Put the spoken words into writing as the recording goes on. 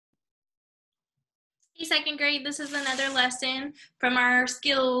Second grade, this is another lesson from our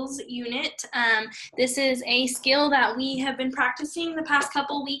skills unit. This is a skill that we have been practicing the past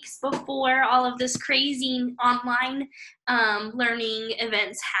couple weeks before all of this crazy online learning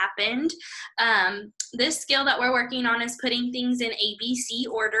events happened. This skill that we're working on is putting things in ABC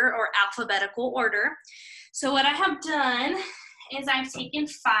order or alphabetical order. So what I have done is I've taken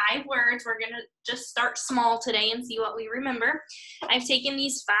 5 words. We're going to just start small today and see what we remember. I've taken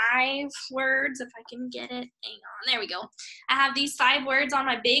these 5 words, if I can get it, hang on, there we go. I have these 5 words on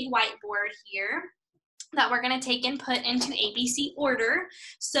my big whiteboard here that we're going to take and put into ABC order.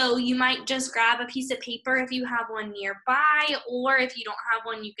 So you might just grab a piece of paper if you have one nearby, or if you don't have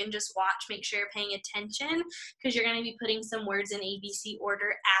one, you can just watch, make sure you're paying attention, because you're going to be putting some words in ABC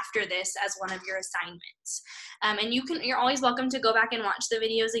order after this as one of your assignments. And you're always welcome to go back and watch the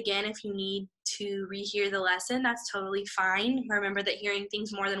videos again if you need to rehear the lesson. That's totally fine. Remember that hearing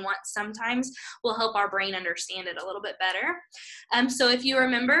things more than once sometimes will help our brain understand it a little bit better. So if you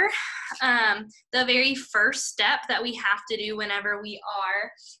remember, the very first step that we have to do whenever we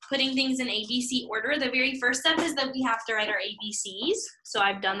are putting things in ABC order, the very first step is that we have to write our ABCs. So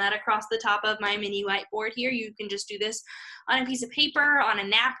I've done that across the top of my mini whiteboard here. You can just do this on a piece of paper, on a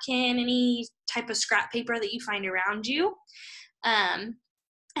napkin, any type of scrap paper that you find around you.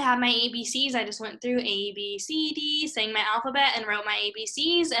 I have my ABCs. I just went through A, B, C, D, sang my alphabet and wrote my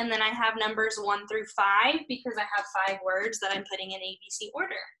ABCs, and then I have numbers 1 through 5 because I have 5 words that I'm putting in ABC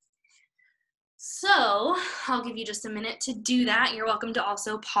order. So I'll give you just a minute to do that. You're welcome to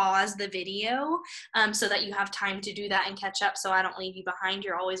also pause the video so that you have time to do that and catch up so I don't leave you behind.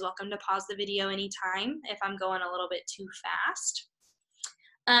 You're always welcome to pause the video anytime if I'm going a little bit too fast.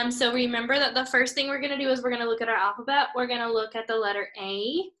 So remember that the first thing we're going to do is we're going to look at our alphabet. We're going to look at the letter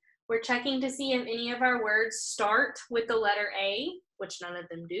A. We're checking to see if any of our words start with the letter A, which none of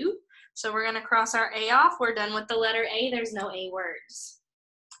them do. So we're going to cross our A off. We're done with the letter A. There's no A words.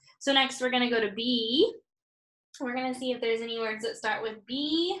 So next we're going to go to B. We're going to see if there's any words that start with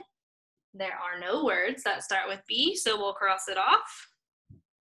B. There are no words that start with B, so we'll cross it off.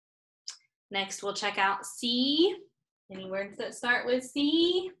 Next we'll check out C. Any words that start with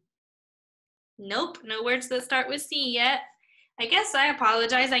C? Nope, no words that start with C yet. I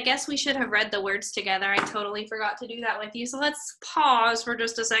apologize. I guess we should have read the words together. I totally forgot to do that with you. So let's pause for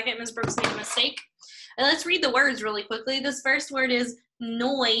just a second. Ms. Brooks made a mistake. And let's read the words really quickly. This first word is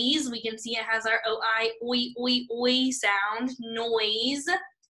noise. We can see it has our O-I, oi, oi, oi sound, noise.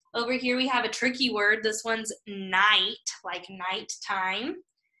 Over here we have a tricky word. This one's night, like nighttime.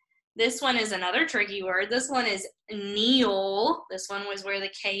 This one is another tricky word. This one is kneel. This one was where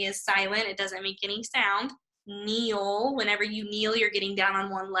the K is silent. It doesn't make any sound. Kneel. Whenever you kneel, you're getting down on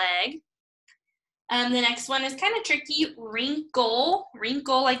one leg. The next one is kind of tricky. Wrinkle.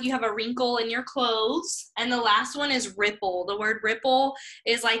 Wrinkle, like you have a wrinkle in your clothes. And the last one is ripple. The word ripple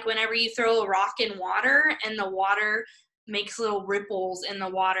is like whenever you throw a rock in water and the water makes little ripples in the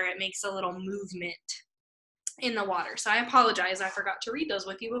water. It makes a little movement in the water. So I apologize, I forgot to read those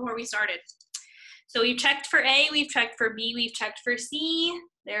with you before we started. So we've checked for A, we've checked for B, we've checked for C.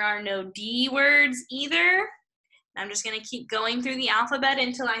 There are no D words either. I'm just going to keep going through the alphabet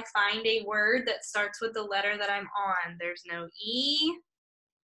until I find a word that starts with the letter that I'm on. There's no E.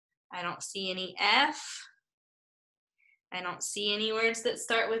 I don't see any F. I don't see any words that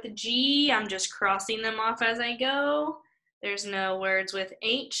start with G. I'm just crossing them off as I go. There's no words with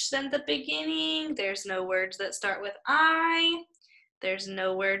H at the beginning. There's no words that start with I. There's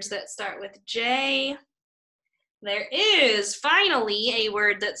no words that start with J. There is finally a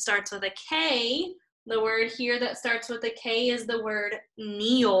word that starts with a K. The word here that starts with a K is the word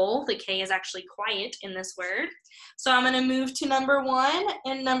kneel. The K is actually quiet in this word. So I'm going to move to number 1.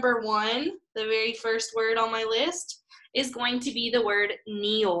 And number 1, the very first word on my list, is going to be the word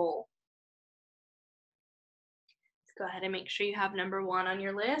kneel. Go ahead and make sure you have number 1 on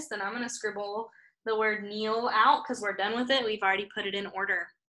your list, and I'm going to scribble the word kneel out because we're done with it. We've already put it in order.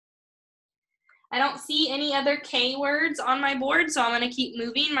 I don't see any other K words on my board, so I'm going to keep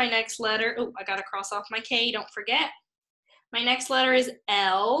moving. My next letter, oh, I got to cross off my K, don't forget. My next letter is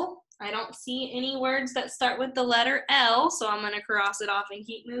L. I don't see any words that start with the letter L, so I'm going to cross it off and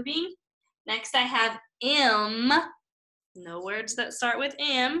keep moving. Next I have M. No words that start with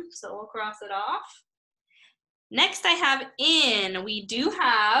M, so we'll cross it off. Next I have N. We do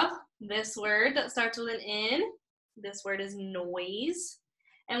have this word that starts with an N. This word is noise.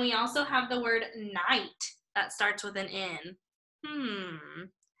 And we also have the word night that starts with an N.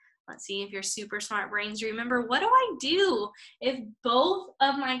 Let's see if you're super smart brains remember, what do I do if both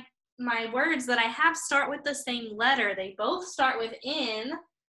of my words that I have start with the same letter? They both start with N,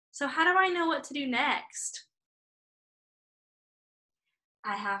 So how do I know what to do next?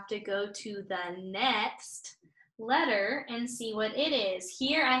 I have to go to the next letter and see what it is.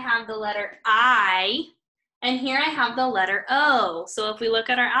 Here I have the letter I, and here I have the letter O. So if we look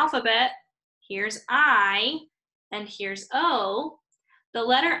at our alphabet, here's I, and here's O. The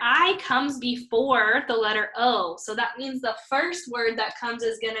letter I comes before the letter O. So that means the first word that comes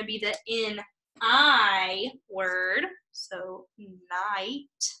is going to be the N-I word. So night.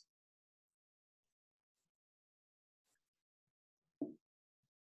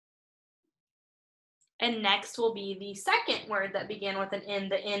 And next will be the second word that began with an N,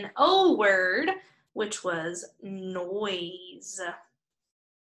 the N-O word, which was noise.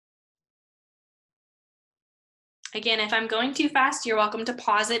 Again, if I'm going too fast, you're welcome to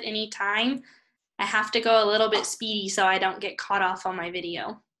pause it anytime. I have to go a little bit speedy so I don't get caught off on my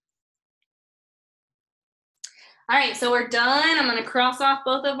video. All right, so we're done. I'm gonna cross off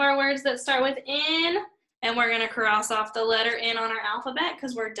both of our words that start with N, and we're gonna cross off the letter N on our alphabet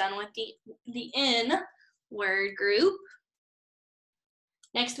because we're done with the N word group.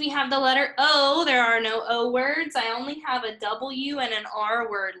 Next we have the letter O. There are no O words. I only have a W and an R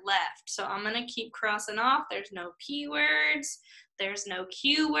word left. So I'm gonna keep crossing off. There's no P words. There's no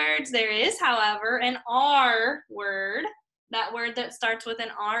Q words. There is, however, an R word. That word that starts with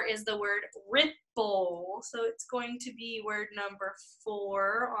an R is the word ripple. So it's going to be word number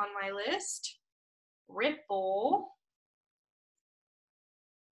 4 on my list. Ripple.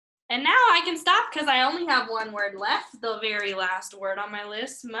 And now I can stop because I only have one word left. The very last word on my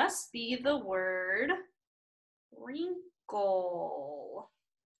list must be the word wrinkle.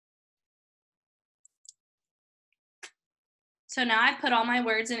 So now I put all my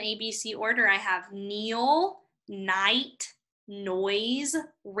words in ABC order. I have kneel, night, noise,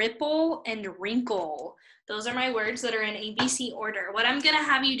 ripple, and wrinkle. Those are my words that are in ABC order. What I'm gonna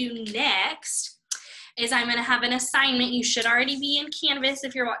have you do next is I'm gonna have an assignment. You should already be in Canvas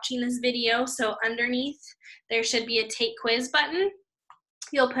if you're watching this video. So underneath, there should be a take quiz button.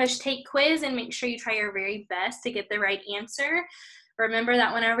 You'll push take quiz and make sure you try your very best to get the right answer. Remember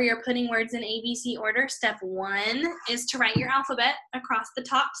that whenever you're putting words in ABC order, step 1 is to write your alphabet across the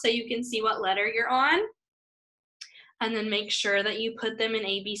top so you can see what letter you're on. And then make sure that you put them in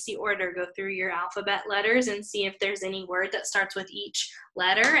ABC order. Go through your alphabet letters and see if there's any word that starts with each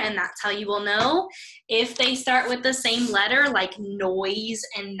letter, and that's how you will know. If they start with the same letter, like noise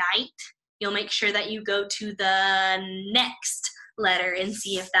and night, you'll make sure that you go to the next letter and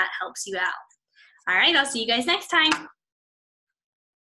see if that helps you out. All right, I'll see you guys next time.